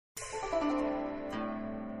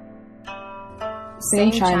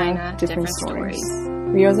Same China, different stories.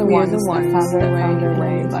 We are the ones that found their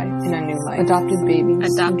way in a new life. Adopted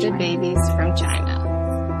babies from China.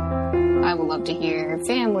 I would love to hear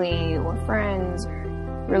family or friends or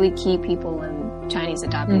really key people in Chinese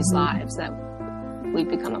adoptees' lives that we've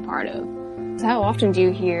become a part of. So how often do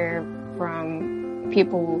you hear from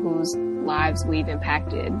people whose lives we've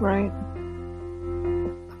impacted? Right.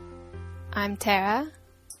 I'm Tara.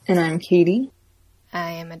 And I'm Katie.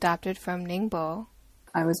 I am adopted from Ningbo.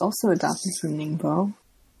 I was also adopted from Ningbo.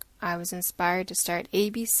 I was inspired to start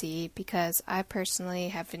ABC because I personally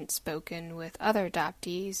haven't spoken with other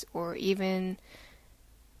adoptees or even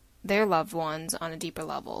their loved ones on a deeper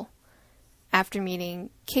level. After meeting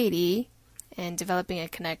Katie and developing a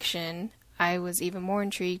connection, I was even more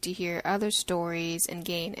intrigued to hear other stories and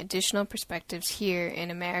gain additional perspectives here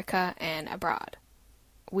in America and abroad.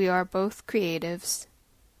 We are both creatives.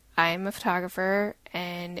 I am a photographer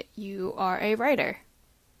and you are a writer.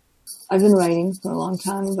 I've been writing for a long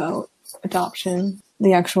time about adoption,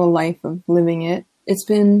 the actual life of living it. It's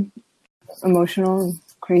been emotional and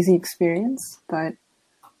crazy experience, but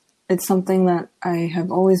it's something that I have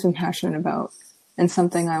always been passionate about and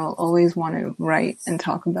something I will always want to write and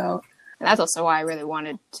talk about. And that's also why I really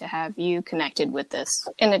wanted to have you connected with this,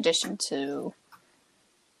 in addition to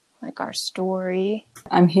like our story.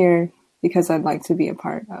 I'm here because I'd like to be a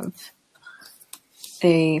part of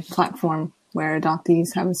a platform where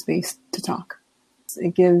adoptees have a space to talk.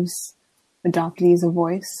 It gives adoptees a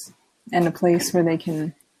voice and a place where they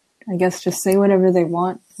can, I guess, just say whatever they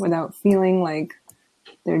want without feeling like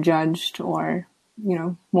they're judged or,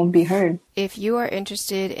 won't be heard. If you are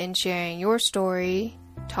interested in sharing your story,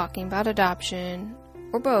 talking about adoption,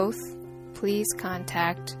 or both, please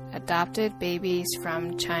contact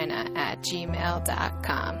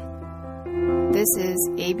adoptedbabiesfromchina@gmail.com. This is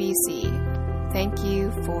ABC. Thank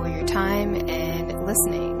you for your time and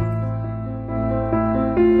listening.